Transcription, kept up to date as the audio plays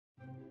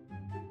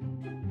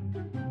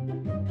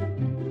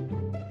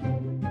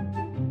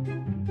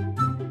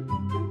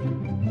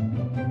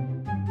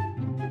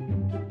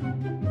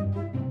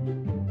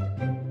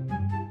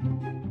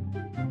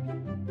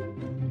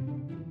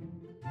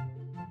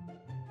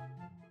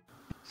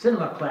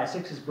Cinema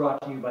Classics is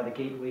brought to you by the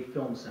Gateway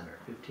Film Center,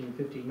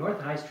 1550 North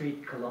High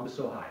Street, Columbus,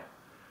 Ohio.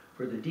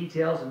 Further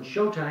details and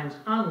showtimes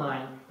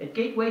online at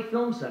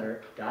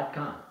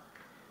gatewayfilmcenter.com.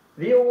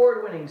 The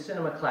award-winning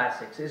Cinema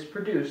Classics is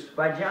produced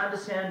by John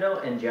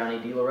DeSando and Johnny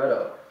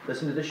DiLoretto.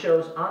 Listen to the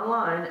shows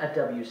online at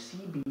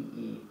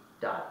WCBE.org.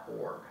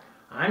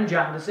 I'm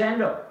John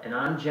DeSando. And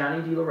I'm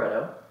Johnny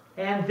DiLoretto.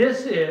 And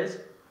this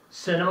is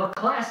Cinema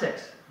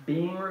Classics,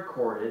 being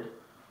recorded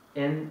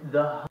in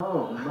the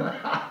home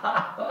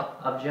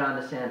of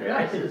John DeSando.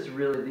 Yeah. This is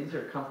really, these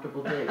are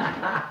comfortable days.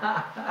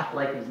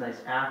 Like these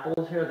nice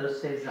apples here, those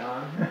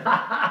Cezanne.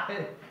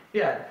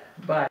 Yeah,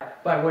 by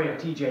way of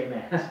TJ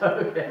Maxx.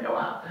 Okay,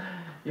 wow.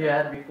 You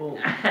had to be fooled.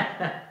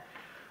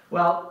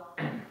 Well,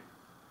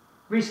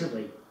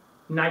 recently,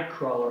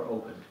 Nightcrawler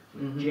opened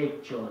with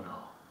Jake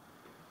Gyllenhaal.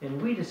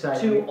 And we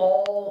decided... To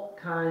all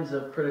kinds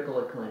of critical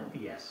acclaim.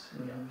 Yes.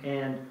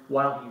 And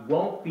while he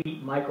won't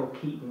beat Michael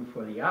Keaton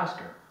for the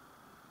Oscar,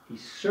 he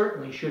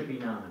certainly should be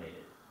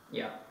nominated.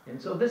 Yeah. And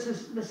so this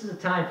is a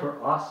time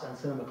for us on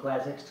Cinema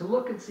Classics to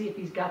look and see if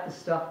he's got the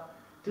stuff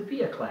to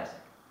be a classic.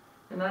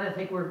 And I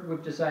think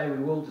we've decided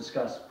we will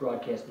discuss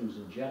broadcast news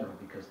in general,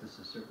 because this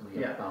is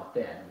certainly about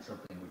that and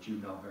something which you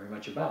know very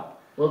much about.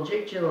 Well,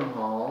 Jake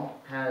Gyllenhaal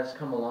has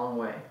come a long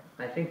way.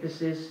 I think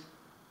this is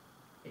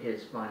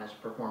his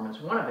finest performance,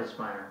 one of his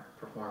finer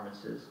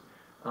performances.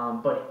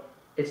 But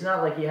it's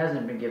not like he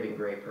hasn't been giving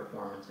great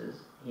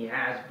performances. He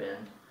has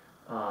been.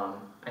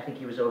 I think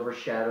he was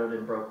overshadowed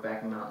in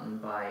Brokeback Mountain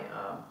by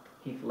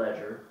Heath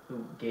Ledger,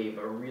 who gave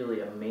a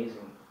really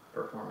amazing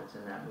performance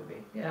in that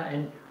movie. Yeah,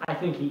 and I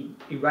think he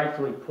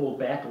rightfully pulled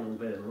back a little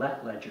bit and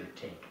let Ledger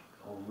take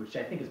hold, which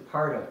I think is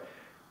part of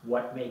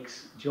what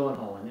makes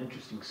Gyllenhaal an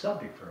interesting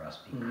subject for us,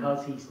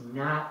 because he's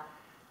not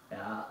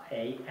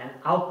an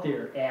out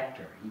there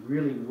actor. He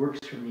really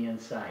works from the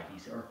inside.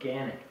 He's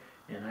organic,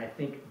 and I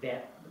think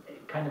that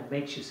kind of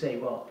makes you say,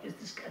 well,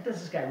 does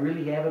this guy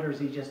really have it, or is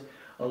he just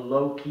a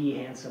low-key,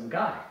 handsome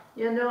guy?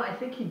 Yeah, no, I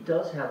think he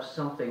does have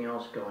something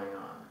else going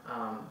on.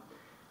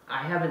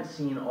 I haven't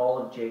seen all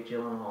of Jake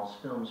Gyllenhaal's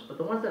films, but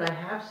the ones that I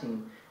have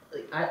seen,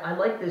 I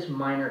like this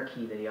minor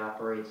key that he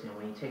operates in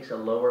when he takes a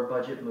lower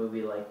budget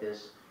movie like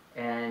this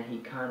and he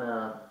kind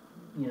of,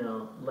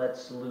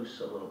 lets loose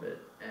a little bit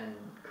and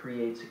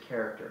creates a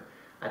character.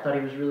 I thought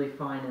he was really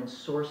fine in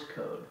Source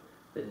Code,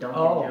 the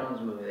Duncan Jones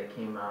movie that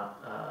came out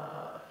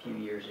a few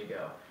years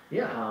ago.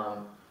 Yeah.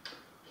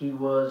 He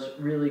was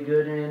really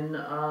good in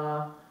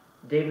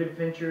David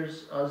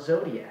Fincher's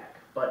Zodiac.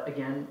 But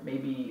again,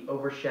 maybe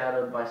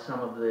overshadowed by some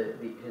of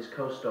his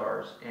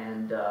co-stars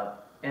and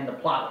the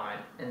plot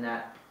line in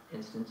that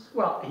instance.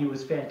 Well, he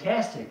was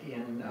fantastic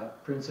in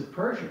Prince of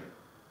Persia.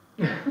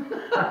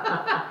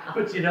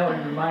 But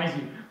it reminds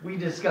me, we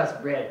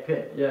discussed Brad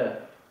Pitt. Yeah.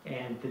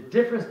 And the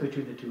difference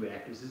between the two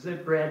actors is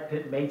that Brad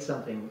Pitt made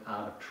something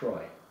out of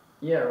Troy.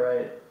 Yeah,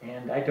 right.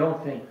 And I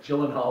don't think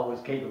Gyllenhaal was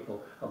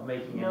capable of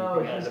making anything out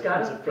of Prince of Persia.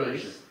 No, he's got a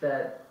face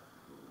that,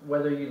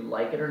 whether you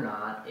like it or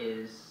not,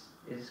 is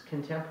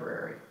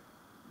contemporary.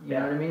 You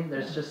know what I mean?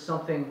 There's just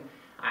something,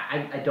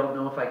 I don't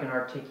know if I can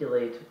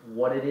articulate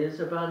what it is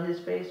about his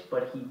face,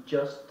 but he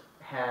just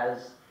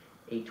has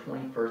a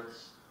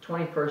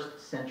 21st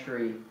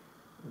century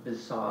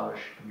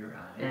visage. You're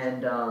right.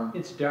 And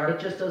it's dark, it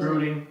just doesn't,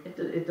 brooding.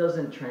 It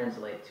doesn't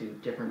translate to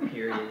different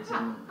periods,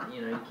 and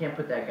you can't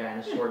put that guy in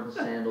a sword and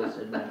sandals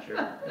adventure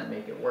and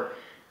make it work.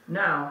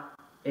 Now,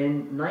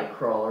 in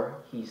Nightcrawler,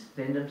 he's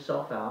thinned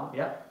himself out.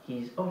 Yep.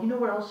 You know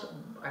what else?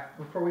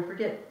 Before we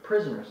forget,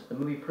 Prisoners, the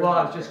movie Prisoners. Well,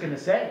 I was just going to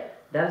say.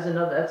 That is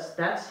another.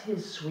 That's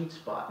his sweet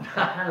spot.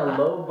 That kind of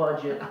low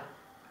budget,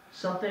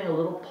 something a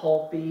little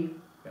pulpy.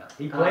 Yeah.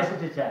 He plays a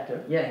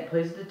detective. Yeah, he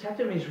plays a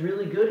detective, and he's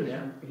really good.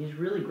 He's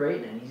really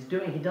great, and he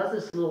does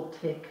this little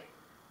tick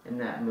in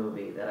that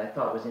movie that I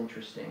thought was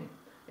interesting,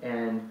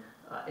 and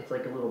it's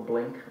like a little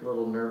blink, a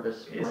little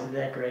nervous blink. Isn't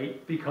that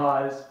great?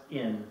 Because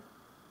in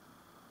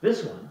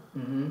this one,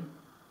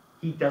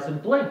 he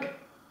doesn't blink.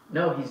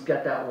 No, he's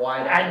got that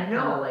wide, kind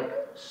of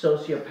like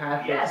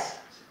sociopathic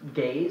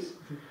gaze.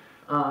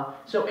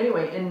 So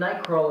anyway, in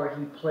Nightcrawler,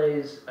 he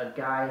plays a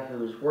guy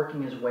who's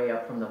working his way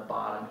up from the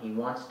bottom. He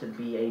wants to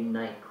be a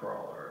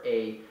Nightcrawler,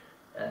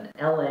 an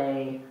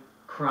LA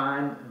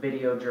crime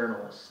video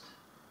journalist.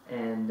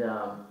 And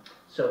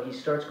so he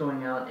starts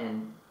going out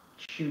and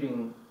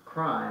shooting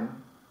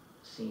crime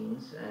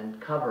scenes and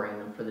covering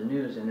them for the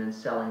news, and then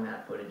selling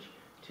that footage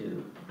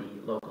to the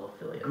local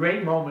affiliate.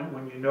 Great moment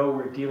when you know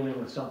we're dealing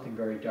with something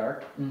very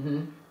dark.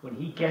 When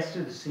he gets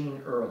to the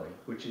scene early,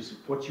 which is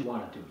what you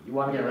want to do. You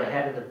want to get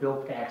ahead of the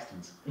Bill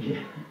Paxtons.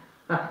 Yeah.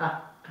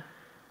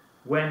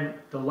 When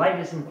the light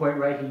isn't quite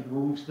right, he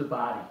moves the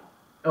body.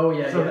 Oh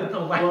yeah. So that the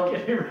light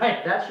gets it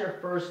right. That's your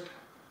first.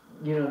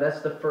 That's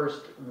the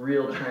first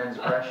real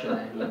transgression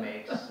that he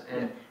makes,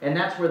 and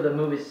that's where the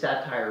movie's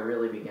satire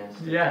really begins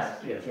to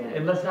yes.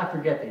 And let's not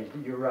forget that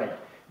you're right.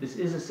 This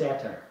is a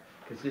satire,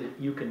 because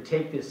you can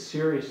take this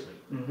seriously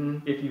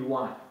if you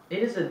want.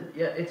 It's a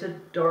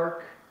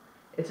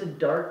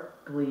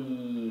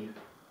darkly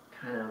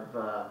kind of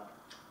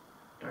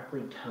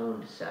darkly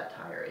toned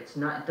satire. It's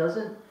not. It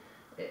doesn't.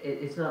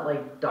 It's not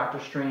like Dr.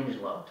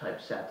 Strangelove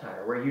type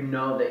satire where you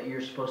know that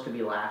you're supposed to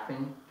be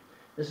laughing.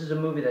 This is a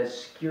movie that's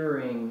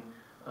skewering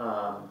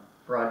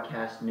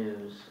broadcast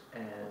news,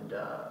 and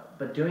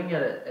but doing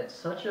it at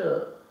such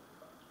a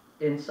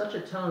in such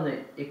a tone that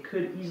it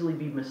could easily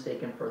be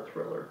mistaken for a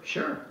thriller.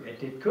 Sure,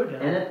 it could.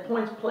 And at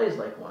points plays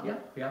like one.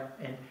 Yeah.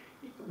 And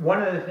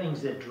one of the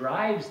things that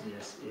drives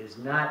this is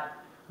not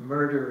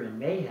murder and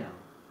mayhem,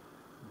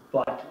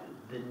 but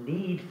the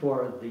need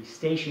for the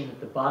station at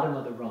the bottom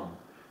of the rung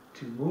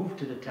to move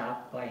to the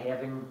top by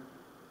having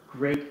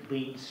great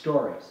lead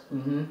stories.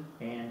 Mm-hmm.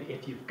 And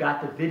if you've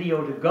got the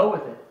video to go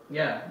with it,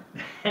 Yeah.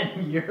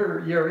 then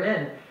you're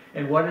in.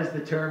 And what is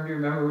the term you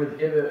remember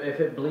with If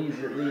it bleeds,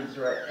 it leads,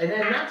 right? And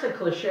then that's a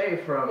cliche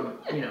from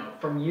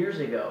from years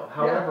ago.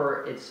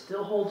 However, it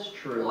still holds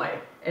true. Boy.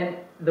 And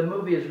the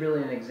movie is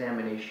really an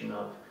examination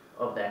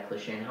of that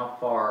cliche and how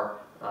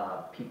far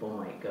people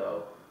might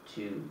go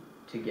to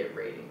get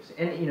ratings.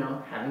 And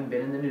having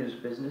been in the news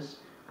business,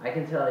 I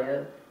can tell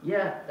you,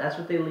 that's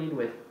what they lead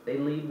with. They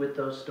lead with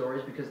those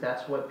stories because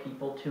that's what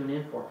people tune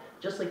in for.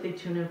 Just like they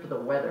tune in for the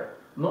weather.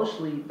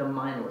 Mostly the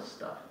mindless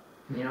stuff.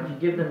 If you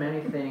give them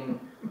anything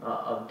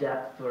of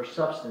depth or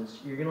substance,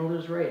 you're going to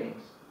lose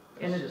ratings.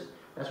 And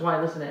that's why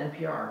I listen to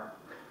NPR.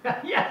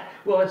 Yeah,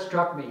 well, it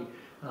struck me,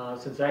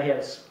 since I had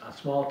a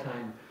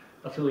small-time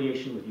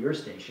affiliation with your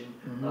station,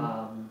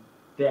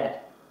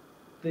 that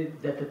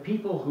the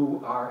people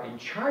who are in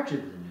charge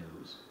of the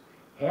news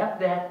have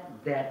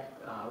that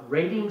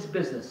ratings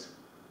business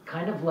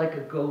kind of like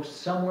a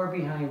ghost somewhere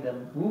behind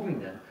them, moving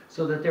them,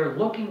 so that they're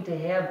looking to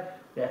have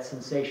that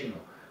sensational.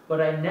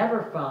 But I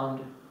never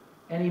found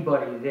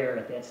anybody there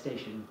at that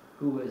station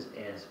who was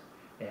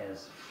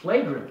as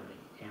flagrantly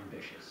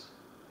ambitious.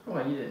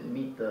 Well, you didn't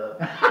meet the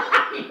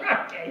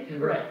Okay,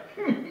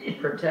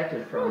 right.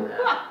 protected from that.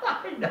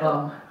 I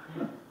know.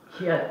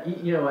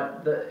 You know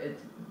what?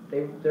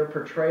 Their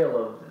portrayal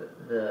of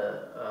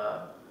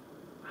the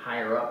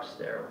higher ups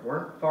there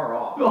weren't far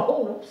off.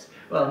 Oh,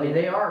 well, I mean,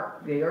 they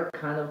are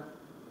kind of,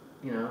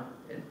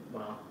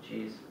 well,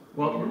 geez.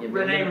 Well,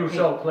 Renee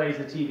Rousseau plays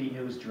the TV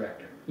news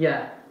director.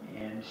 Yeah.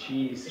 And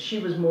she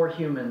was more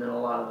human than a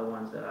lot of the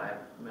ones that I've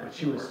met. But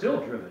she was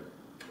still driven.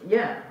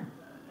 Yeah.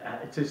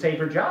 To save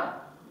her job.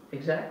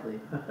 Exactly.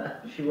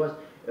 She was.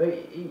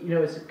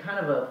 It's kind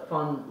of a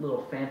fun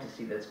little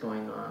fantasy that's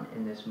going on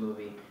in this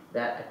movie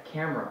that a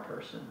camera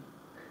person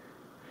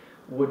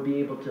would be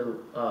able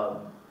to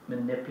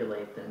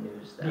manipulate the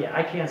news. Yeah,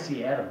 I can't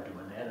see Adam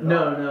doing that at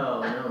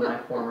all. No, my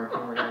former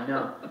guy.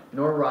 No,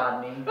 nor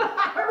Rodney,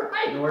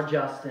 right. Nor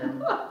Justin.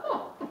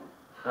 No,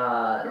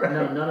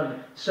 none of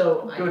them.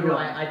 So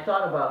I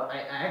thought about. I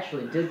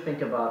actually did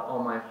think about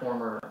all my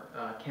former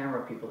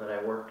camera people that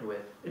I worked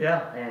with.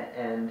 Yeah.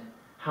 And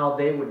how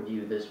they would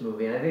view this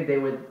movie, and I think they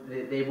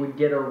would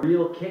get a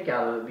real kick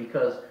out of it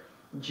because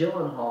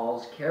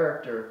Gyllenhaal's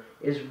character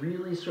is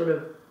really sort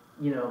of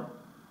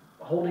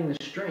holding the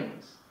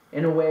strings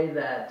in a way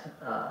that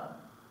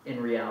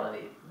in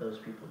reality those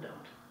people don't.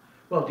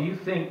 Well, do you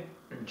think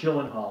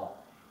Gyllenhaal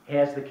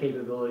has the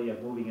capability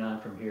of moving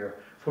on from here?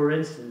 For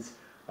instance,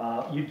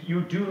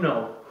 you do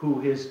know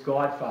who his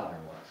godfather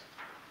was.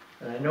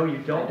 And I know you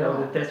don't know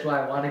that. That's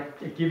why I want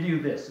to give you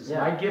this. It's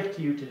my gift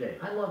to you today.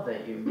 I love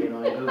that you get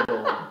on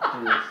Google and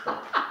do this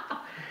stuff.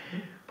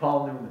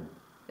 Paul Newman.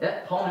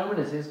 Yeah, Paul Newman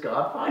is his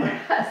godfather?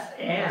 Yes.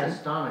 That's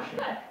astonishing.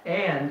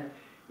 And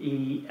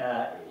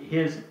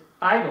his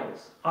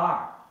idols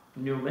are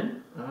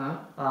Newman,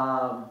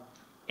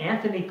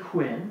 Anthony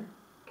Quinn,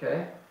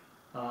 okay,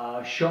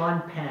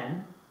 Sean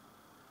Penn,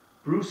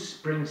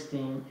 Bruce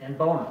Springsteen, and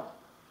Bono.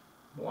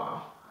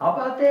 Wow. How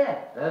about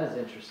that? That is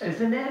interesting.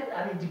 Isn't that?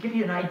 I mean, to give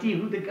you an idea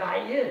who the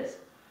guy is.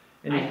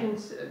 And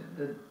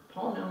the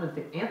Paul Newman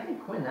thing, Anthony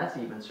Quinn, that's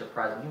even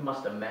surprising. You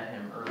must have met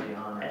him early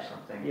on or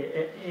something.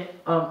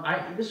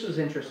 This was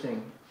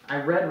interesting.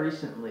 I read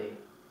recently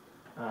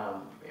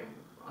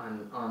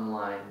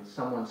online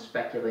someone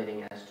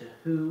speculating as to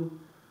who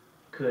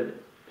could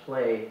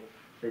play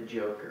the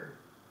Joker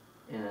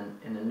in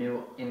a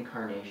new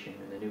incarnation,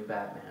 in a new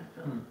Batman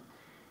film.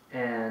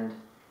 And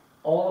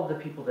all of the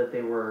people that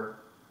they were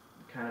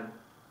kind of,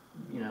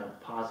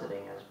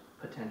 positing as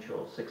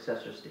potential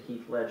successors to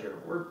Heath Ledger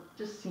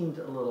just seemed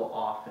a little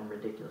off and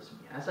ridiculous to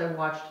me. As I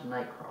watched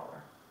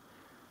Nightcrawler,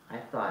 I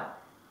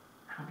thought,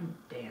 I'll be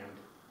damned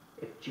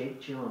if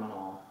Jake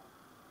Gyllenhaal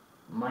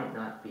might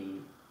not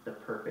be the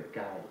perfect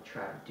guy to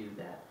try to do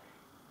that.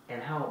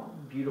 And how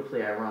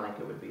beautifully ironic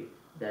it would be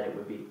that it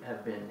would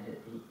have been,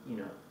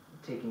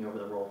 taking over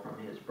the role from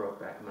his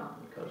Brokeback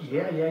Mountain co-star.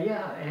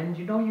 Yeah. And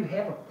you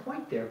have a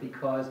point there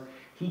because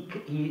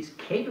he's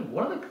capable.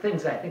 One of the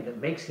things I think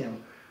that makes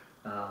him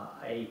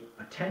a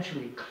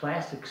potentially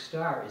classic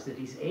star is that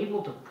he's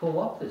able to pull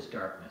up this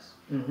darkness.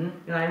 Mm-hmm.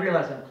 And I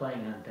realize I'm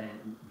playing on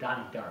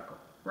Donnie Darko.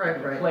 Right.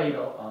 He played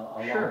a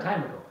long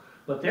time ago.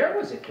 But there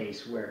was a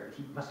case where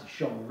he must have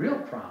shown real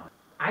promise.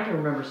 I can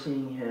remember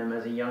seeing him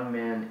as a young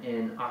man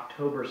in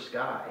October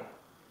Sky,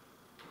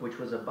 which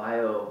was a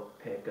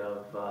biopic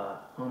of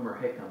Homer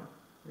Hickam,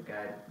 The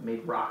guy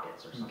made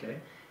rockets or something. Okay.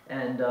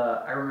 And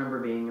I remember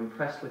being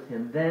impressed with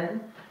him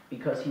then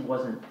because he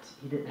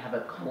didn't have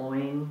a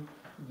cloying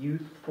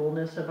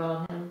youthfulness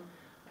about him.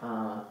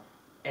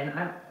 And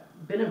I've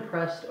been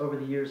impressed over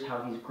the years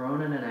how he's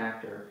grown in an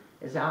actor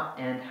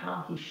and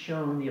how he's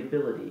shown the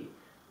ability,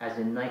 as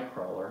in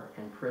Nightcrawler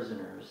and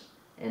Prisoners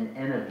and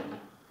Enemy,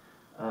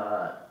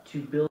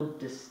 to build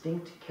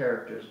distinct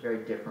characters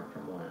very different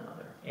from one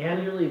another.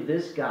 And really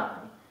this guy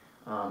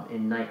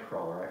in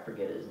Nightcrawler, I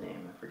forget his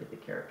name, I forget the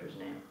character's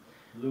name.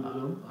 Lou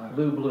Bloom?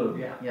 Lou Bloom,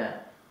 yeah.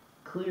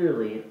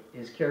 Clearly,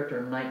 his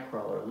character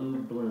Nightcrawler, Lou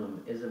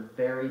Bloom, is a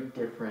very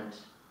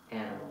different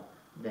animal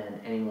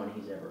than anyone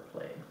he's ever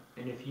played.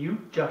 And if you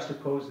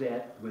juxtapose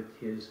that with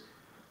his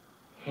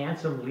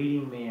handsome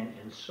leading man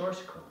in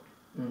Source Code,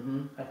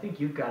 I think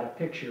you've got a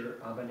picture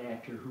of an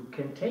actor who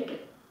can take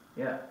it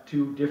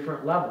to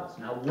different levels.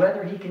 Now,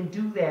 whether he can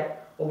do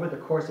that over the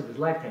course of his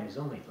lifetime, he's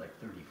only like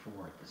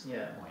 34 at this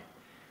point.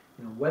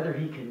 You know, whether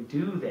he can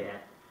do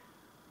that,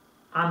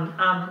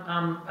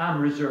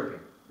 I'm reserving.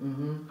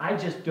 I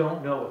just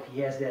don't know if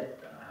he has that,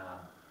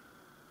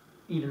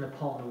 even the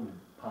Paul Newman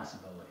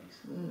possibilities.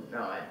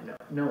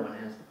 No one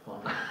has the Paul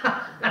Newman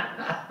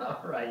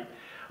possibilities. Right.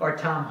 Or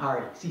Tom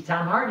Hardy. See,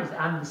 Tom Hardy's,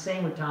 I'm the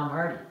same with Tom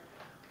Hardy.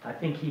 I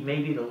think he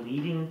may be the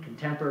leading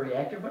contemporary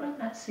actor, but I'm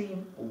not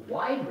seeing a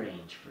wide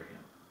range for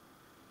him.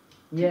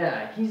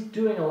 Yeah, he's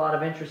doing a lot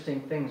of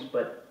interesting things,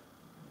 but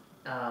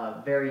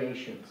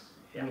variations.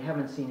 Yeah. We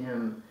haven't seen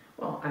him.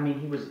 Well, I mean,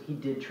 he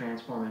did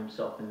transform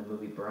himself in the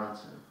movie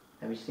Bronson.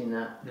 Have you seen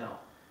that? No.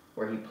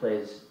 Where he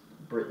plays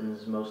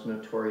Britain's most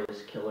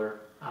notorious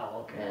killer.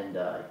 Oh, okay. And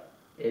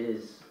it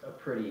is a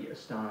pretty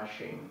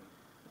astonishing,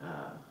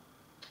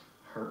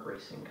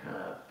 heart-racing kind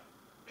of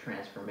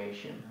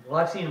transformation. Well,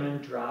 I've seen him in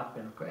Drop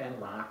and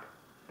Lock.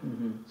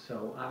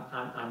 So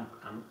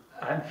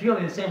I'm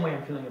feeling the same way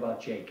I'm feeling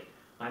about Jake.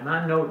 I'm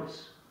on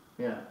notice.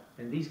 Yeah.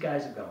 And these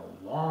guys have got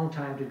a long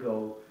time to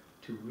go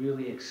to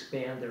really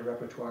expand their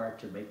repertoire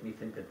to make me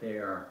think that they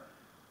are,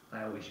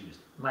 I always use,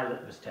 my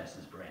litmus test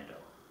is Brando.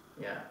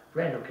 Yeah.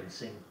 Brando can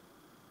sing.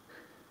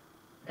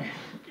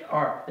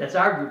 Or, that's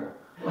arguable.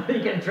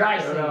 He can try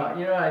singing.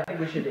 You know, I think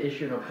we should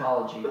issue an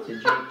apology to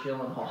Jake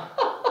Gyllenhaal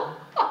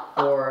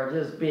for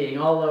just being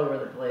all over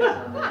the place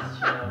on this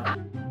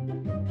show.